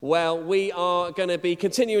Well, we are going to be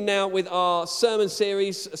continuing now with our sermon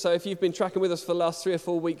series. So if you've been tracking with us for the last 3 or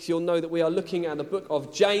 4 weeks, you'll know that we are looking at the book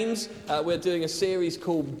of James. We're doing a series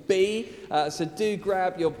called Be. So do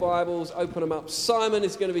grab your Bibles, open them up. Simon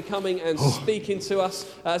is going to be coming and speaking to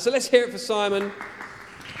us. So let's hear it for Simon.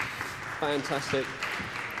 Fantastic.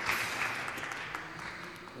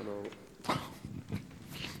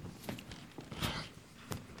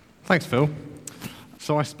 Thanks, Phil.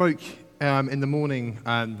 So I spoke in the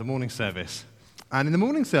morning service, and in the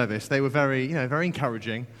morning service they were very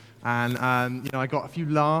encouraging, and I got a few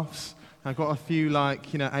laughs, I got a few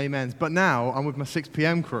amens. But now I'm with my 6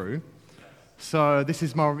 p.m. crew, so this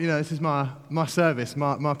is my service,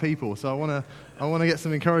 my people. So I want to get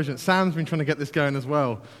some encouragement. Sam's been trying to get this going as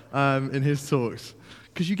well in his talks,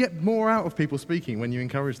 because you get more out of people speaking when you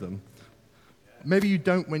encourage them. Maybe you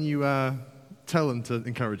don't when you tell them to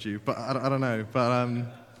encourage you, but I don't know. But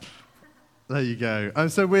there you go.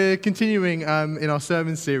 So we're continuing in our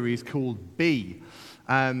sermon series called Be.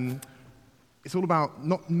 It's all about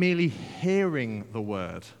not merely hearing the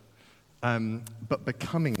word, but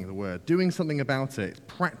becoming the word, doing something about it. It's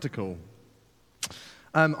practical.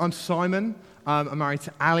 I'm Simon. I'm married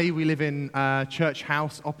to Ali. We live in Church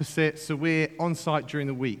House opposite, so we're on site during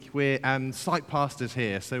the week. We're site pastors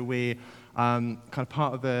here, so we're kind of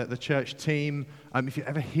part of the church team. If you're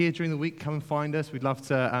ever here during the week, come and find us. We'd love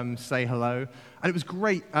to say hello. And it was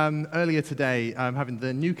great earlier today having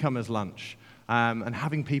the newcomers lunch and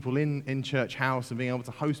having people in Church House and being able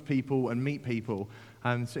to host people and meet people.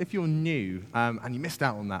 So if you're new and you missed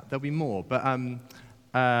out on that, there'll be more. But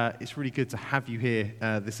it's really good to have you here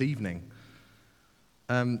this evening.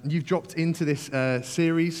 You've dropped into this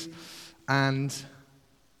series, and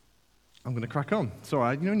I'm going to crack on. It's all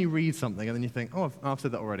right. You know when you read something and then you think, oh, I've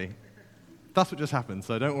said that already. That's what just happened,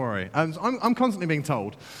 so don't worry. So I'm constantly being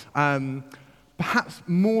told, perhaps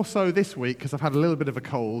more so this week because I've had a little bit of a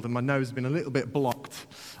cold and my nose has been a little bit blocked.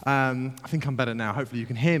 I think I'm better now. Hopefully you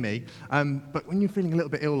can hear me. But when you're feeling a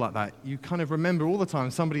little bit ill like that, you kind of remember all the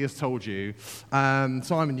time somebody has told you,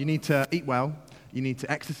 Simon, you need to eat well, you need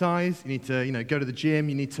to exercise, you need to go to the gym,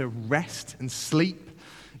 you need to rest and sleep.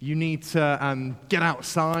 You need to get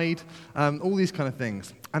outside, all these kind of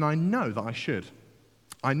things. And I know that I should.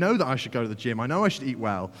 I know that I should go to the gym. I know I should eat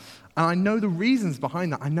well. And I know the reasons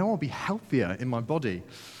behind that. I know I'll be healthier in my body.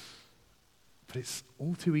 But it's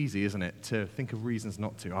all too easy, isn't it, to think of reasons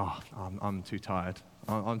not to. I'm too tired.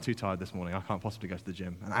 I'm too tired this morning. I can't possibly go to the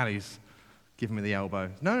gym. And Ali's giving me the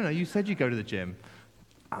elbow. No, you said you'd go to the gym.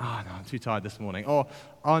 No, I'm too tired this morning. Or,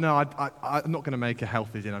 I'm not going to make a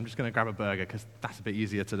healthy dinner. I'm just going to grab a burger because that's a bit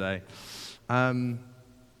easier today. I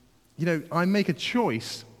make a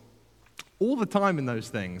choice all the time in those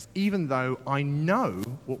things, even though I know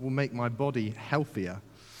what will make my body healthier.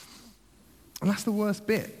 And that's the worst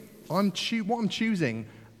bit. What I'm choosing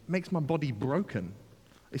makes my body broken.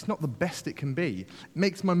 It's not the best it can be. It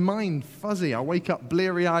makes my mind fuzzy. I wake up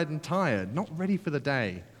bleary-eyed and tired, not ready for the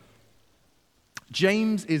day.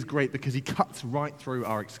 James is great because he cuts right through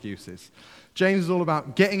our excuses. James is all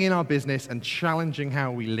about getting in our business and challenging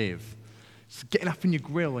how we live. It's getting up in your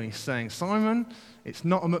grill and he's saying, Simon, it's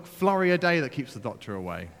not a McFlurry a day that keeps the doctor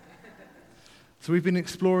away. So we've been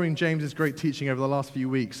exploring James's great teaching over the last few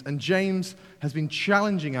weeks, and James has been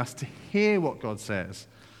challenging us to hear what God says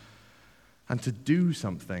and to do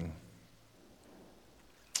something.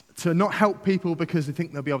 To not help people because they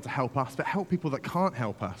think they'll be able to help us, but help people that can't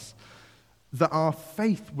help us. That our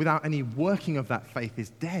faith, without any working of that faith, is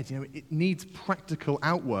dead. It needs practical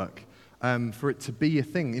outwork for it to be a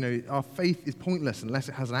thing. Our faith is pointless unless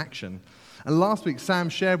it has an action. And last week, Sam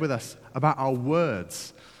shared with us about our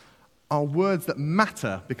words that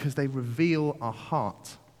matter because they reveal our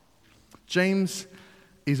heart. James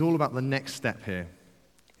is all about the next step here.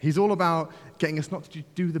 He's all about getting us not to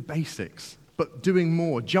do the basics, but doing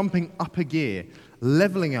more, jumping up a gear,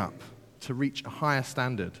 leveling up to reach a higher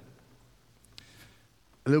standard.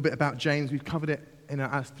 A little bit about James. We've covered it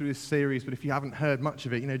through this series, but if you haven't heard much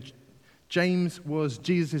of it, James was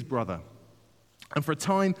Jesus' brother. And for a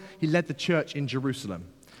time, he led the church in Jerusalem,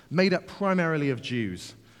 made up primarily of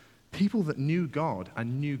Jews, people that knew God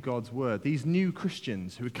and knew God's word. These new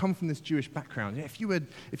Christians who had come from this Jewish background. If you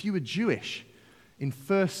were Jewish in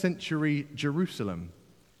first century Jerusalem,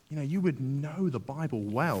 you would know the Bible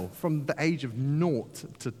well. From the age of 0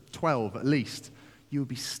 to 12 at least, you would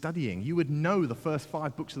be studying. You would know the first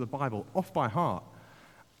 5 books of the Bible off by heart.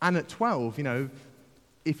 And at 12,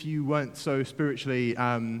 if you weren't so spiritually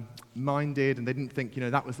minded and they didn't think,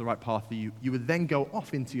 that was the right path for you, you would then go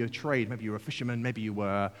off into your trade. Maybe you were a fisherman, maybe you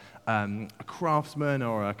were a craftsman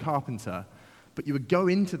or a carpenter. but you would go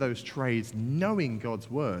into those trades knowing God's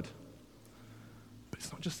word. But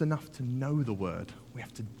it's not just enough to know the word. We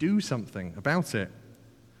have to do something about it.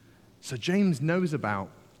 So James knows about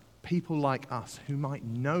people like us who might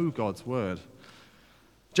know God's word.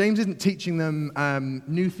 James isn't teaching them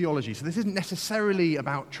new theology. So this isn't necessarily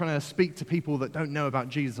about trying to speak to people that don't know about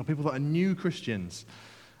Jesus or people that are new Christians.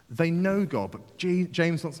 They know God, but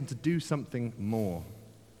James wants them to do something more.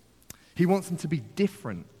 He wants them to be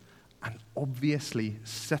different and obviously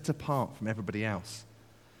set apart from everybody else.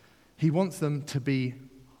 He wants them to be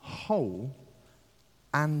whole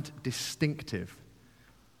and distinctive,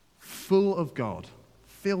 full of God,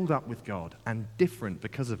 filled up with God, and different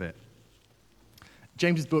because of it.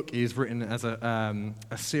 James's book is written as a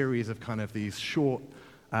series of kind of these short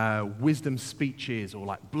wisdom speeches or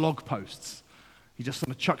like blog posts. He just sort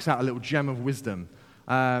of chucks out a little gem of wisdom.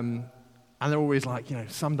 And they're always like,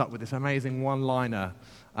 summed up with this amazing one-liner.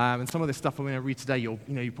 And some of this stuff I'm going to read today,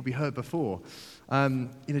 you've probably heard before.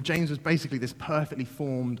 James was basically this perfectly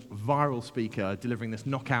formed viral speaker delivering this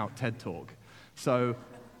knockout TED Talk. So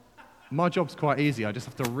my job's quite easy. I just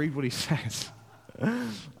have to read what he says.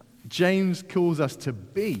 James calls us to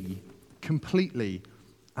be completely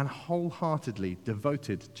and wholeheartedly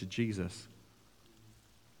devoted to Jesus.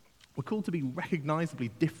 We're called to be recognizably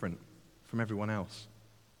different from everyone else.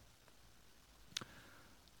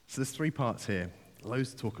 So there's 3 parts here,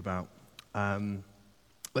 loads to talk about.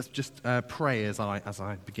 Let's just pray as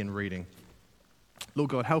I begin reading.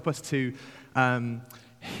 Lord God, help us to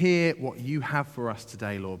hear what you have for us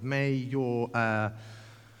today, Lord. May your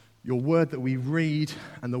word that we read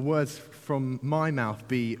and the words from my mouth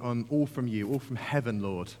be all from you, all from heaven,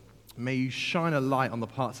 Lord. May you shine a light on the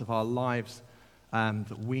parts of our lives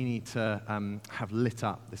that we need to have lit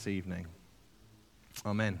up this evening.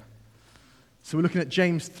 Amen. So we're looking at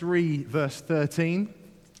James 3, verse 13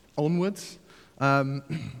 onwards,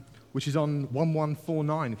 which is on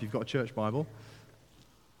 1149 if you've got a church Bible.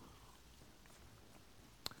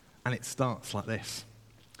 And it starts like this.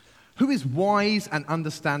 Who is wise and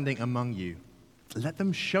understanding among you? Let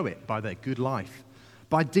them show it by their good life,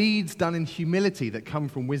 by deeds done in humility that come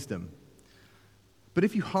from wisdom. But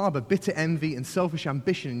if you harbor bitter envy and selfish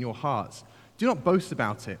ambition in your hearts, do not boast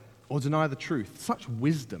about it or deny the truth. Such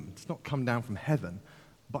wisdom does not come down from heaven,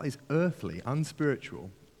 but is earthly, unspiritual,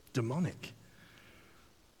 demonic.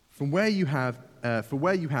 For where you have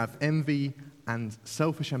envy and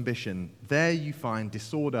selfish ambition, there you find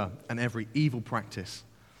disorder and every evil practice.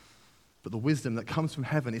 But the wisdom that comes from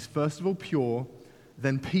heaven is first of all pure,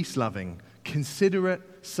 then peace-loving, considerate,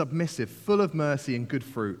 submissive, full of mercy and good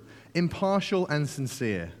fruit, impartial and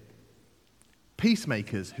sincere.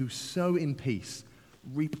 Peacemakers who sow in peace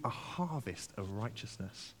reap a harvest of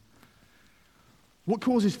righteousness. What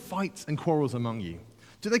causes fights and quarrels among you?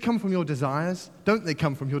 Do they come from your desires? Don't they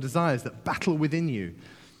come from your desires that battle within you?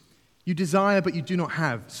 You desire, but you do not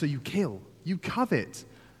have, so you kill. You covet,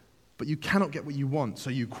 but you cannot get what you want, so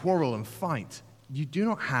you quarrel and fight. You do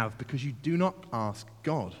not have because you do not ask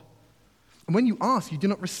God. And when you ask, you do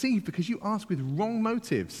not receive because you ask with wrong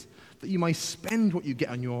motives, that you may spend what you get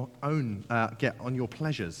on your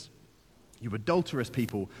pleasures. You adulterous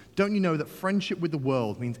people, don't you know that friendship with the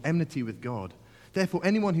world means enmity with God? Therefore,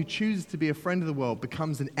 anyone who chooses to be a friend of the world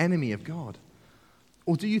becomes an enemy of God.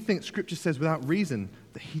 Or do you think Scripture says without reason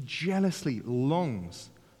that he jealously longs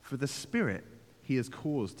for the Spirit he has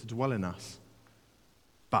caused to dwell in us?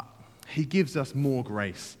 But he gives us more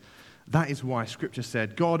grace. That is why Scripture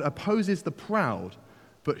said, God opposes the proud,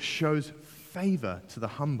 but shows favor to the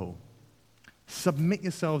humble. Submit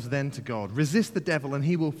yourselves then to God. Resist the devil, and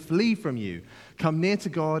he will flee from you. Come near to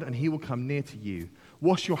God, and he will come near to you.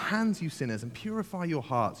 Wash your hands, you sinners, and purify your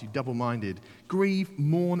hearts, you double-minded. Grieve,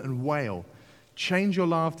 mourn, and wail. Change your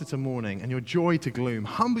laughter to mourning, and your joy to gloom.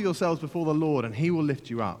 Humble yourselves before the Lord, and he will lift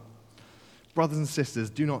you up. Brothers and sisters,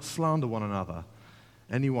 do not slander one another.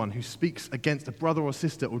 Anyone who speaks against a brother or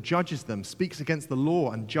sister or judges them speaks against the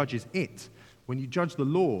law and judges it. When you judge the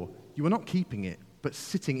law, you are not keeping it, but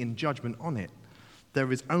sitting in judgment on it.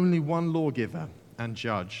 There is only one lawgiver and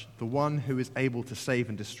judge, the one who is able to save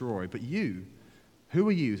and destroy. But you, who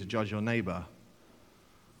are you to judge your neighbor?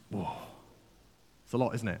 Whoa. It's a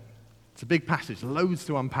lot, isn't it? It's a big passage, loads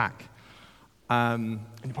to unpack. And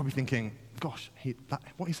you're probably thinking, gosh,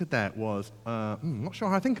 what he said there was, I'm not sure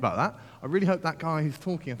how I think about that. I really hope that guy who's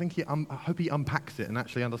talking, I hope he unpacks it and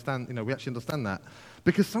actually understand, we actually understand that.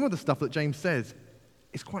 Because some of the stuff that James says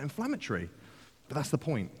is quite inflammatory. But that's the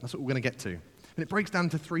point. That's what we're going to get to. And it breaks down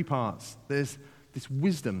into 3 parts. There's this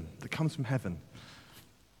wisdom that comes from heaven.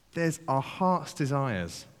 There's our heart's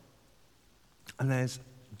desires. And there's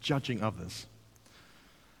judging others.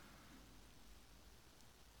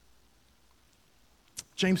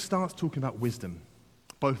 James starts talking about wisdom,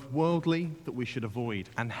 both worldly, that we should avoid,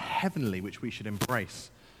 and heavenly, which we should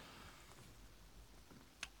embrace.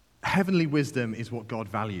 Heavenly wisdom is what God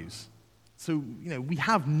values. So, we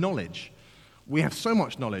have knowledge. We have so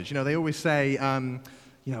much knowledge. They always say,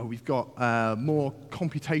 we've got more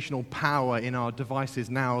computational power in our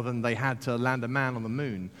devices now than they had to land a man on the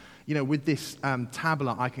moon. With this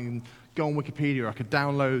tablet, I can go on Wikipedia. I could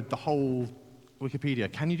download the whole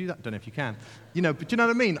Wikipedia. Can you do that? I don't know if you can. But do you know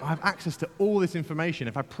what I mean? I have access to all this information.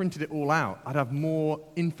 If I printed it all out, I'd have more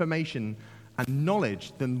information and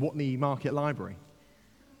knowledge than Watney Market Library,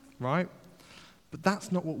 right? But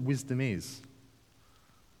that's not what wisdom is.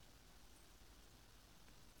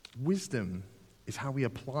 Wisdom is how we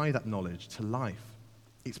apply that knowledge to life.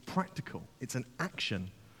 It's practical. It's an action.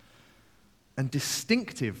 And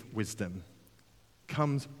distinctive wisdom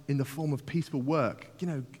comes in the form of peaceful work.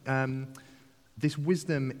 This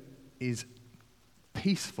wisdom is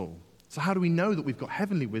peaceful. So how do we know that we've got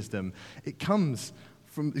heavenly wisdom? It comes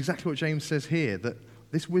from exactly what James says here, that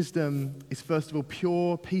this wisdom is first of all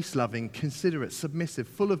pure, peace-loving, considerate, submissive,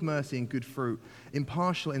 full of mercy and good fruit,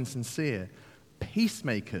 impartial and sincere,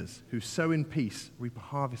 peacemakers who sow in peace reap a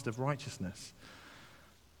harvest of righteousness.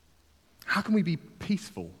 How can we be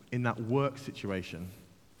peaceful in that work situation?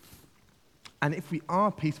 And if we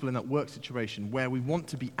are peaceful in that work situation where we want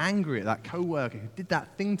to be angry at that co-worker who did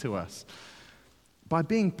that thing to us, by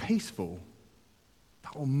being peaceful,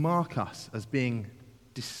 that will mark us as being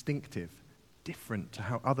distinctive, different to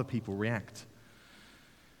how other people react.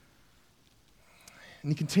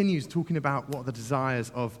 And he continues talking about what are the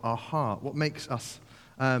desires of our heart, what makes us,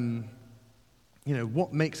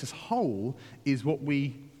 what makes us whole is what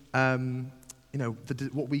we,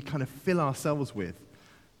 what we kind of fill ourselves with.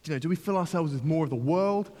 Do we fill ourselves with more of the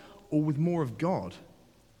world or with more of God?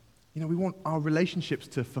 We want our relationships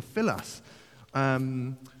to fulfill us.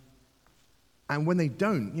 And when they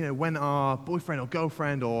don't, when our boyfriend or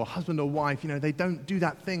girlfriend or husband or wife, they don't do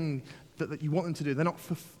that thing that you want them to do,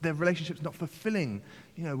 their relationship's not fulfilling,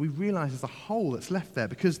 we realize there's a hole that's left there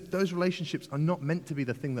because those relationships are not meant to be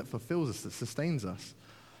the thing that fulfills us, that sustains us.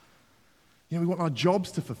 We want our jobs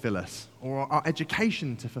to fulfill us or our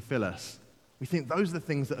education to fulfill us. We think those are the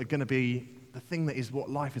things that are going to be the thing that is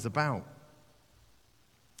what life is about.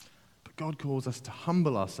 But God calls us to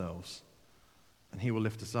humble ourselves, and He will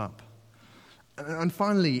lift us up. And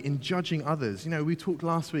finally, in judging others, we talked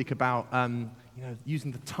last week about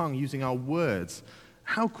using the tongue, using our words.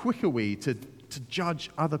 How quick are we to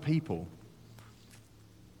judge other people?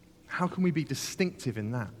 How can we be distinctive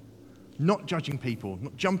in that? Not judging people,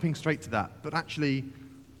 not jumping straight to that, but actually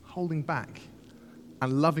holding back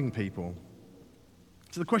and loving people.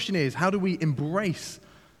 So the question is, how do we embrace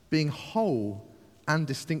being whole and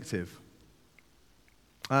distinctive?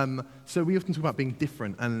 So we often talk about being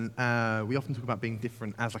different, and we often talk about being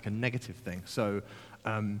different as like a negative thing. So,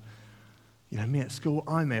 me at school,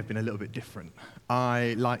 I may have been a little bit different.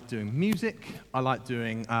 I liked doing music. I liked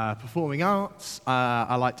doing performing arts.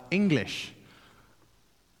 I liked English.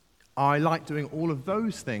 I liked doing all of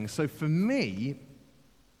those things. So for me,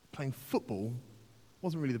 playing football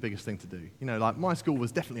wasn't really the biggest thing to do. My school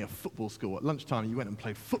was definitely a football school. At lunchtime, you went and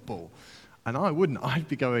played football. And I wouldn't. I'd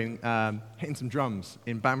be going, hitting some drums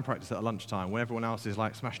in band practice at lunchtime when everyone else is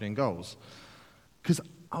smashing in goals. Because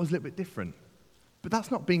I was a little bit different. But that's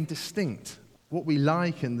not being distinct. What we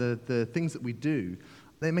like and the things that we do,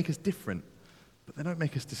 they make us different, but they don't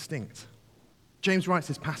make us distinct. James writes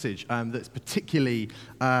this passage that's particularly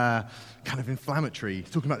kind of inflammatory. He's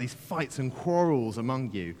talking about these fights and quarrels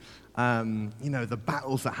among you. The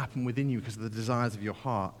battles that happen within you because of the desires of your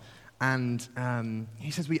heart. And he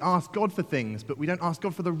says we ask God for things, but we don't ask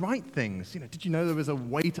God for the right things. Did you know there was a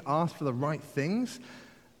way to ask for the right things?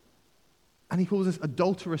 And he calls us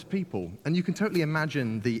adulterous people. And you can totally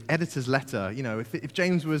imagine the editor's letter. If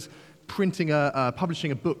James was publishing a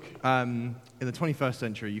book in the 21st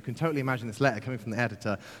century, you can totally imagine this letter coming from the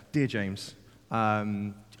editor. Dear James,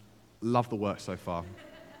 love the work so far.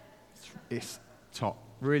 It's top.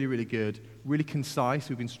 Really, really good. Really concise.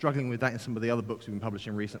 We've been struggling with that in some of the other books we've been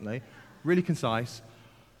publishing recently. Really concise.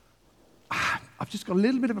 I've just got a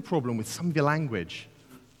little bit of a problem with some of your language.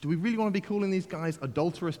 Do we really want to be calling these guys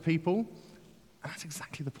adulterous people? And that's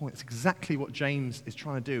exactly the point. It's exactly what James is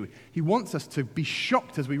trying to do. He wants us to be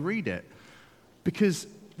shocked as we read it, because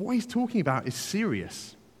what he's talking about is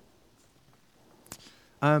serious.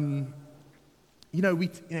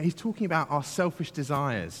 He's talking about our selfish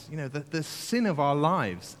desires, the sin of our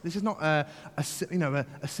lives. This is not a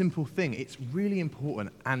simple thing. It's really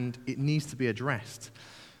important, and it needs to be addressed.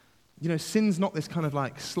 Sin's not this kind of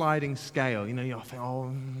like sliding scale. You think,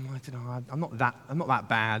 oh, I don't know, I'm not that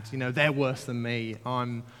bad. They're worse than me.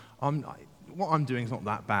 What I'm doing is not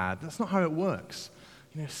that bad. That's not how it works.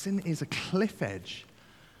 Sin is a cliff edge.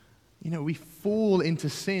 We fall into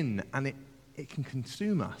sin and it can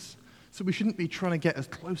consume us. So we shouldn't be trying to get as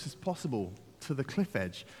close as possible to the cliff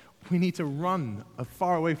edge. We need to run as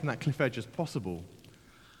far away from that cliff edge as possible.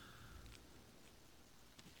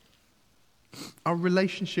 Our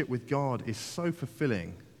relationship with God is so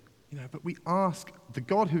fulfilling, but we ask the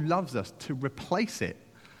God who loves us to replace it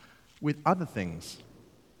with other things.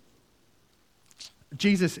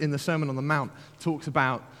 Jesus in the Sermon on the Mount talks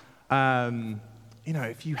about,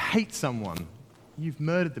 if you hate someone, you've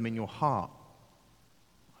murdered them in your heart.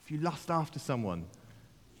 If you lust after someone,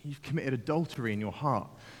 you've committed adultery in your heart.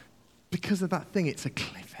 Because of that thing, it's a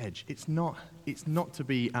cliff edge. It's not to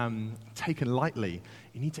be taken lightly.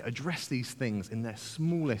 You need to address these things in their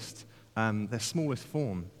smallest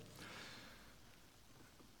form.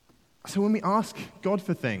 So when we ask God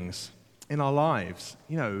for things in our lives,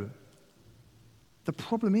 the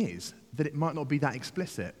problem is that it might not be that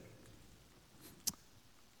explicit.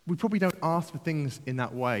 We probably don't ask for things in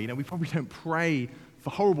that way. We probably don't pray for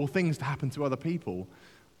horrible things to happen to other people.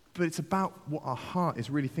 But it's about what our heart is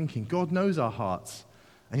really thinking. God knows our hearts,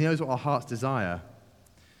 and He knows what our hearts desire.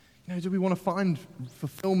 Do we want to find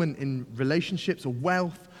fulfillment in relationships or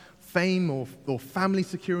wealth, fame or family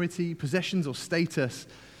security, possessions or status?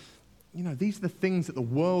 These are the things that the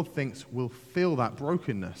world thinks will fill that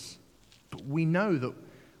brokenness. But we know that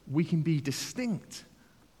we can be distinct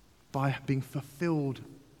by being fulfilled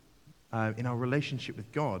in our relationship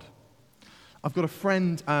with God. I've got a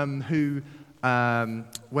friend who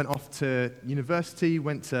went off to university,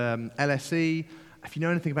 went to LSE. If you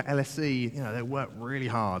know anything about LSE, they work really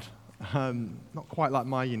hard. Not quite like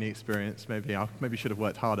my uni experience, maybe. I should have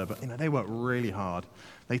worked harder, but they work really hard.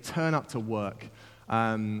 They turn up to work.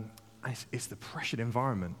 It's the pressured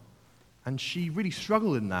environment. And she really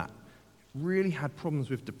struggled in that. Really had problems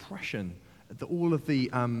with depression, all of the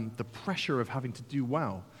pressure of having to do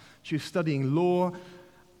well. She was studying law.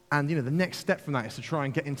 And, the next step from that is to try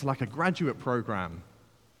and get into like a graduate program,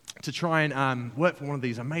 to try and work for one of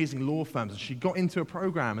these amazing law firms. And she got into a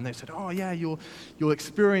program, and they said, oh, yeah, you'll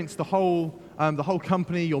experience the whole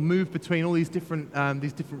company. You'll move between all these different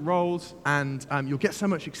roles, and you'll get so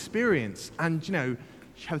much experience. And,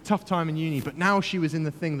 she had a tough time in uni, but now she was in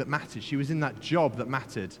the thing that mattered. She was in that job that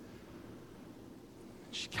mattered.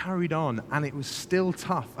 She carried on, and it was still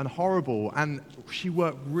tough and horrible, and she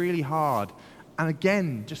worked really hard. And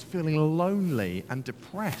again, just feeling lonely and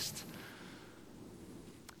depressed.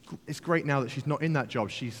 It's great now that she's not in that job.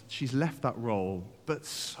 She's left that role. But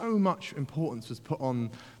so much importance was put on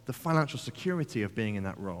the financial security of being in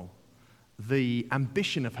that role, the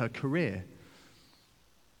ambition of her career.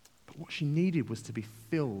 But what she needed was to be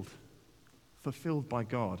fulfilled by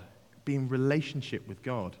God, be in relationship with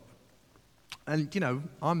God. And,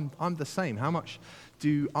 I'm the same. How much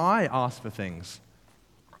do I ask for things?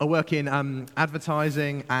 I work in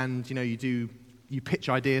advertising, and you pitch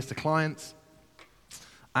ideas to clients,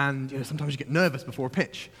 and sometimes you get nervous before a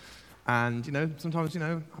pitch, and sometimes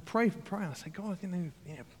I pray. I say, God,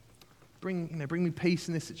 bring me peace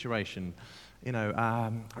in this situation.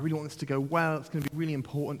 I really want this to go well. It's going to be really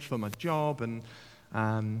important for my job, and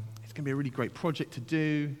it's going to be a really great project to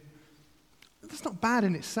do. That's not bad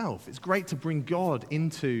in itself. It's great to bring God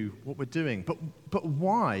into what we're doing. But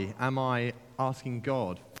why am I asking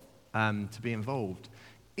God to be involved?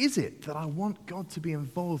 Is it that I want God to be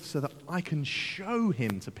involved so that I can show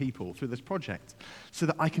Him to people through this project, so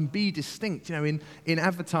that I can be distinct? In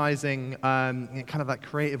advertising, in kind of that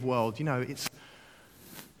creative world, it's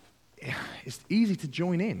easy to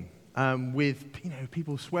join in with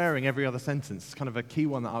people swearing every other sentence. It's kind of a key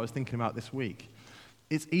one that I was thinking about this week.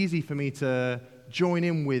 It's easy for me to join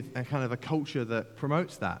in with a kind of a culture that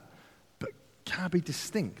promotes that. But can I be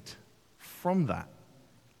distinct from that?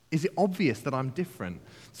 Is it obvious that I'm different?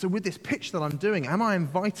 So with this pitch that I'm doing, am I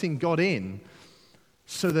inviting God in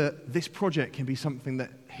so that this project can be something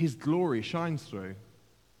that His glory shines through?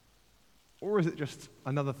 Or is it just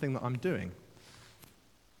another thing that I'm doing?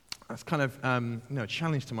 That's kind of a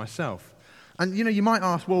challenge to myself. And, you might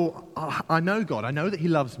ask, well, I know God. I know that He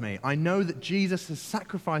loves me. I know that Jesus has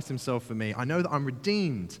sacrificed Himself for me. I know that I'm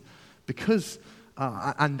redeemed because,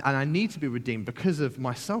 and I need to be redeemed because of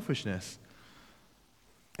my selfishness.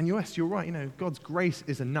 And yes, you're right. God's grace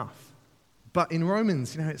is enough. But in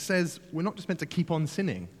Romans, it says we're not just meant to keep on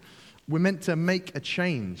sinning. We're meant to make a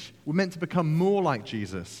change. We're meant to become more like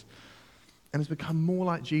Jesus. And as we become more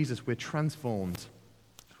like Jesus, we're transformed.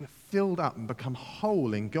 We're filled up and become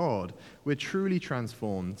whole in God, we're truly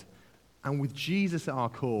transformed. And with Jesus at our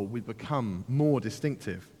core, we become more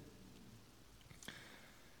distinctive.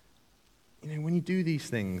 You know, when you do these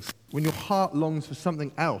things, when your heart longs for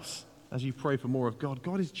something else as you pray for more of God,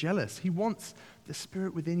 God is jealous. He wants the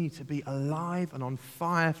Spirit within you to be alive and on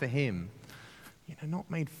fire for Him. You know, not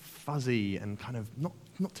made fuzzy and kind of not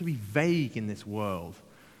to be vague in this world.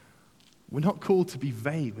 We're not called to be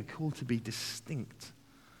vague, we're called to be distinct.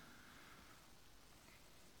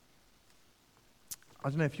 I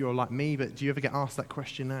don't know if you're like me, but do you ever get asked that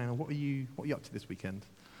question now? What are you up to this weekend?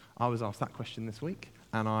 I was asked that question this week,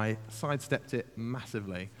 and I sidestepped it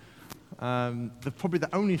massively. Probably the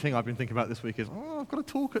only thing I've been thinking about this week is, I've got to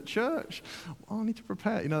talk at church. I need to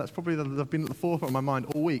prepare. You know, that's probably I've been at the forefront of my mind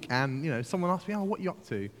all week. And you know, someone asked me, what are you up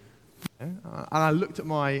to? You know, and I looked at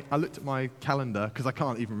my calendar because I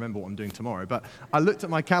can't even remember what I'm doing tomorrow. But I looked at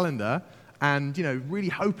my calendar, and you know, really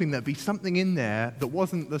hoping there'd be something in there that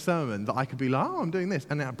wasn't the sermon that I could be like, I'm doing this,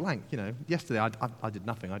 and then I blank. You know, yesterday I did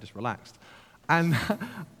nothing. I just relaxed, and.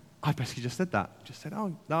 I basically just said that. Just said,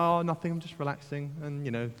 no, nothing, I'm just relaxing. And,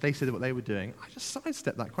 you know, they said what they were doing. I just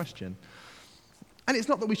sidestepped that question. And it's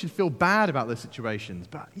not that we should feel bad about those situations,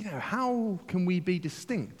 but, you know, how can we be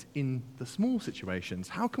distinct in the small situations?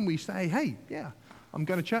 How can we say, hey, yeah, I'm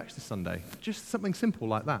going to church this Sunday? Just something simple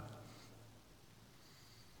like that.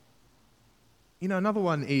 You know, another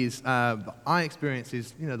one is, I experience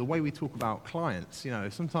is, you know, the way we talk about clients. You know,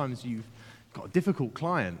 sometimes you've got a difficult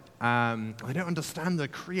client. They don't understand the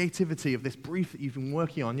creativity of this brief that you've been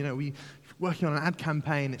working on. You know, we're working on an ad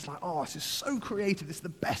campaign. It's like, this is so creative. This is the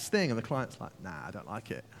best thing. And the client's like, nah, I don't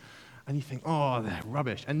like it. And you think, they're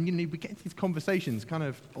rubbish. And, you know, we get into these conversations kind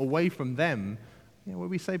of away from them, you know, where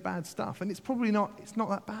we say bad stuff. And it's probably not, it's not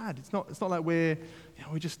that bad. It's not like we're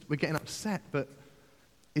getting upset. But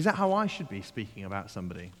is that how I should be speaking about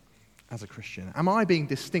somebody as a Christian? Am I being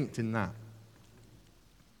distinct in that?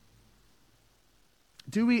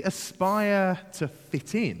 Do we aspire to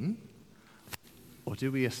fit in, or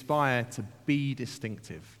do we aspire to be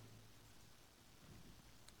distinctive?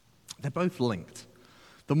 They're both linked.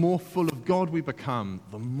 The more full of God we become,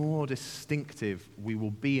 the more distinctive we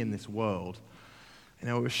will be in this world. You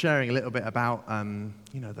know, we were sharing a little bit about,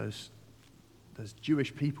 you know, those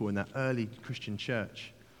Jewish people in that early Christian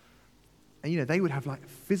church. And, you know, they would have, like,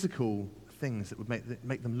 physical things that would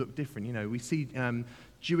make them look different. You know, we see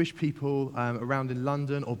Jewish people around in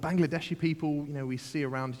London, or Bangladeshi people, you know, we see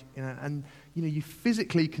around, you know, and, you know, you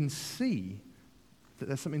physically can see that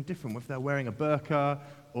there's something different, if they're wearing a burqa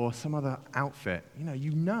or some other outfit. You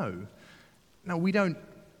know. Now, we don't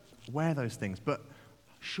wear those things, but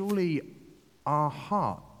surely our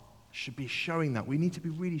heart should be showing that. We need to be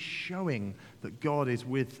really showing that God is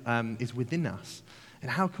within us. And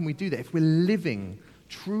how can we do that? If we're living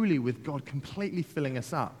truly with God completely filling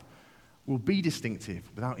us up, we'll be distinctive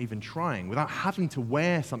without even trying, without having to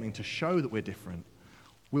wear something to show that we're different.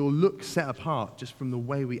 We'll look set apart just from the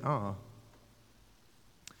way we are.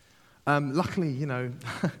 Luckily, you know,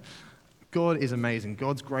 God is amazing.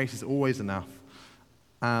 God's grace is always enough.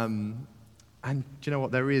 And do you know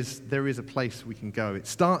what? There is a place we can go. It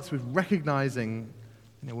starts with recognizing,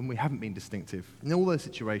 you know, when we haven't been distinctive in all those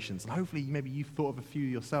situations. And hopefully, maybe you've thought of a few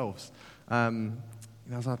yourselves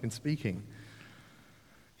as I've been speaking.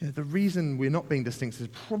 You know, the reason we're not being distinctive is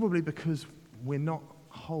probably because we're not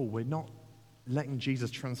whole. We're not letting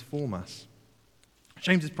Jesus transform us.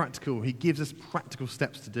 James is practical. He gives us practical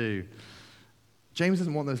steps to do. James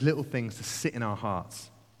doesn't want those little things to sit in our hearts.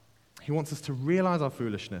 He wants us to realize our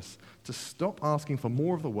foolishness, to stop asking for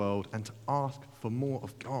more of the world and to ask for more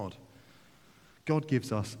of God. God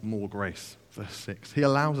gives us more grace, verse 6. He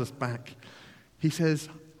allows us back. He says,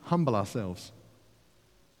 humble ourselves.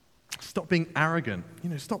 Stop being arrogant. You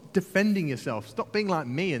know, stop defending yourself. Stop being like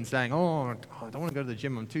me and saying, I don't want to go to the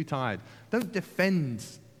gym, I'm too tired. Don't defend,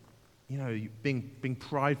 you know, being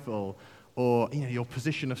prideful or, you know, your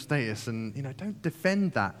position of status. And, you know, don't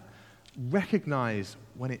defend that. Recognize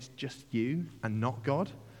when it's just you and not God,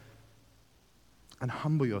 and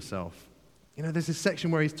humble yourself. You know, there's this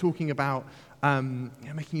section where he's talking about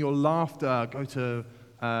making your laughter go to,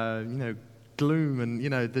 gloom, and, you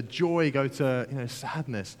know, the joy go to, you know,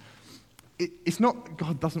 sadness. It's not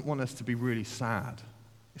God doesn't want us to be really sad.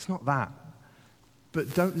 It's not that.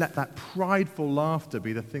 But don't let that prideful laughter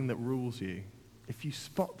be the thing that rules you. If you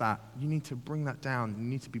spot that, you need to bring that down. You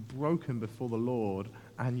need to be broken before the Lord,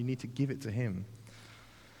 and you need to give it to Him.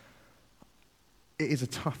 It is a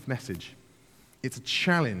tough message. It's a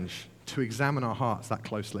challenge to examine our hearts that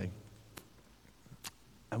closely.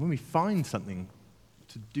 And when we find something,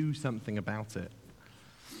 to do something about it.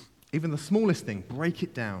 Even the smallest thing, break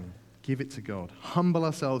it down, give it to God. Humble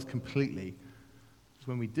ourselves completely. Because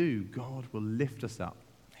when we do, God will lift us up.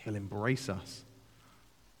 He'll embrace us.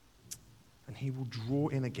 And he will draw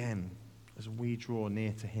in again as we draw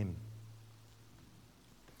near to him.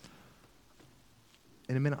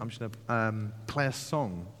 In a minute, I'm just going to play a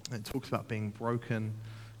song. It talks about being broken.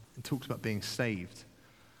 It talks about being saved.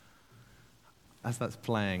 As that's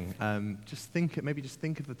playing, just think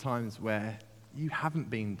of the times where you haven't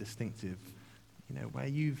been distinctive. Where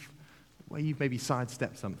you've maybe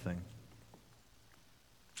sidestepped something.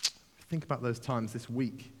 Think about those times this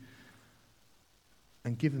week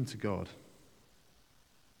and give them to God.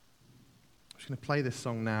 I'm just going to play this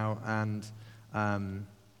song now, and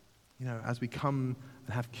as we come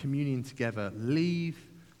and have communion together, leave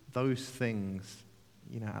those things,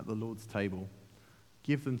 at the Lord's table.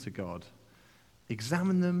 Give them to God.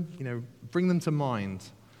 Examine them, bring them to mind.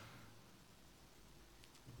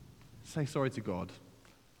 Say sorry to God.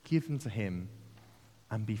 Give them to him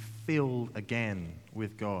and be filled again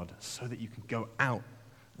with God so that you can go out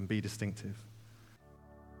and be distinctive.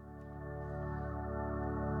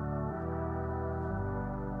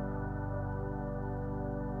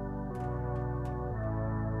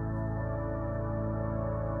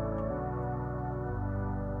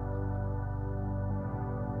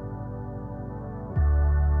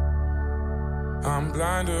 I'm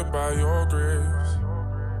blinded by your grace.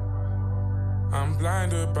 I'm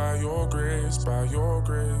blinded by your grace, by your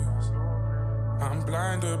grace. I'm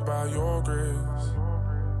blinded by your grace.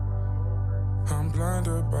 I'm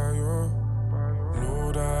blinded by your...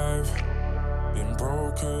 Lord, I've been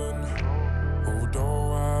broken.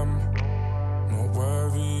 Although I'm not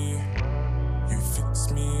worthy, you fix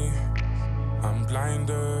me. I'm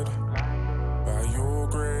blinded by your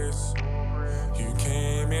grace. You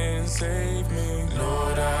came and saved me.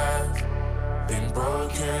 Lord, I've been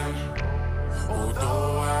broken.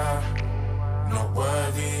 Although I'm not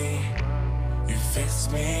worthy, you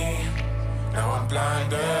fixed me. Now I'm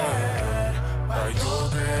blinded by your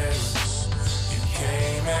grace. You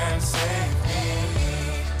came and saved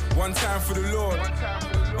me. One time for the Lord,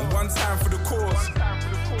 and one time for the cause.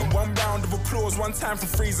 And one round of applause, one time for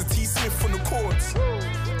Fraser T. Smith on the chords.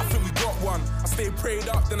 I think we got one. I stay prayed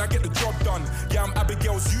up, then I get the job done. Yeah, I'm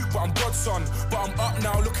Abigail's youth, but I'm God's son. But I'm up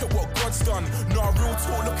now, look at what God's done. No, real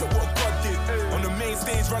talk, look at what God did. On the main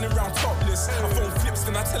stage, running around topless. I phone flips,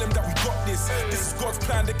 then I tell him that we got this. This is God's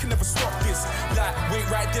plan, they can never stop this. Like, wait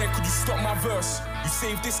right there, could you stop my verse? You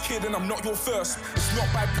saved this kid and I'm not your first. It's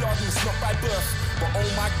not by blood and it's not by birth. But oh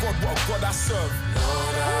my God, what a God I serve.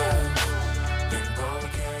 Lord, I've been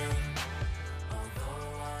broken.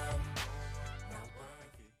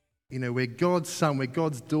 We're God's son, we're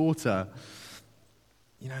God's daughter.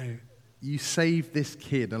 You saved this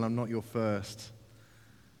kid and I'm not your first.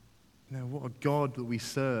 What a God that we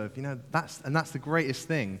serve. That's the greatest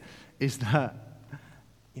thing, is that,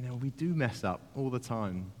 we do mess up all the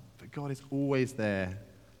time, but God is always there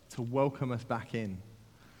to welcome us back in.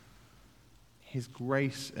 His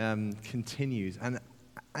grace continues.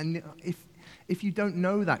 And if you don't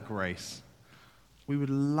know that grace, we would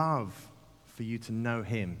love for you to know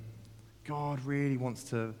him. God really wants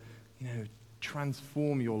to,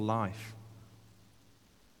 transform your life.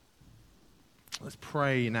 Let's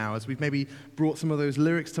pray now as we've maybe brought some of those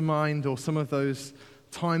lyrics to mind, or some of those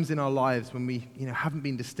times in our lives when we, haven't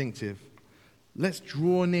been distinctive. Let's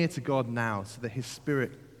draw near to God now so that his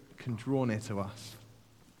Spirit can draw near to us.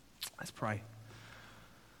 Let's pray.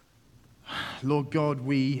 Lord God,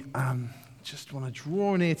 we just want to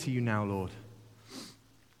draw near to you now, Lord.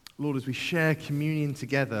 Lord, as we share communion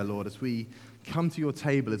together, Lord, as we come to your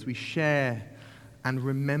table, as we share and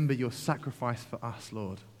remember your sacrifice for us,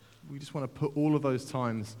 Lord, we just want to put all of those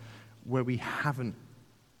times where we haven't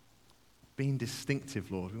been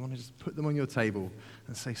distinctive, Lord. We want to just put them on your table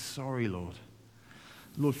and say, sorry, Lord.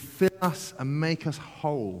 Lord, fill us and make us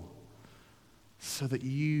whole so that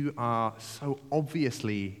you are so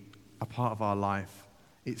obviously a part of our life.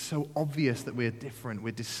 It's so obvious that we're different,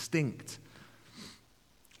 we're distinct.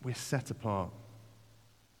 We're set apart.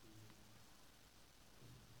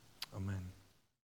 Amen.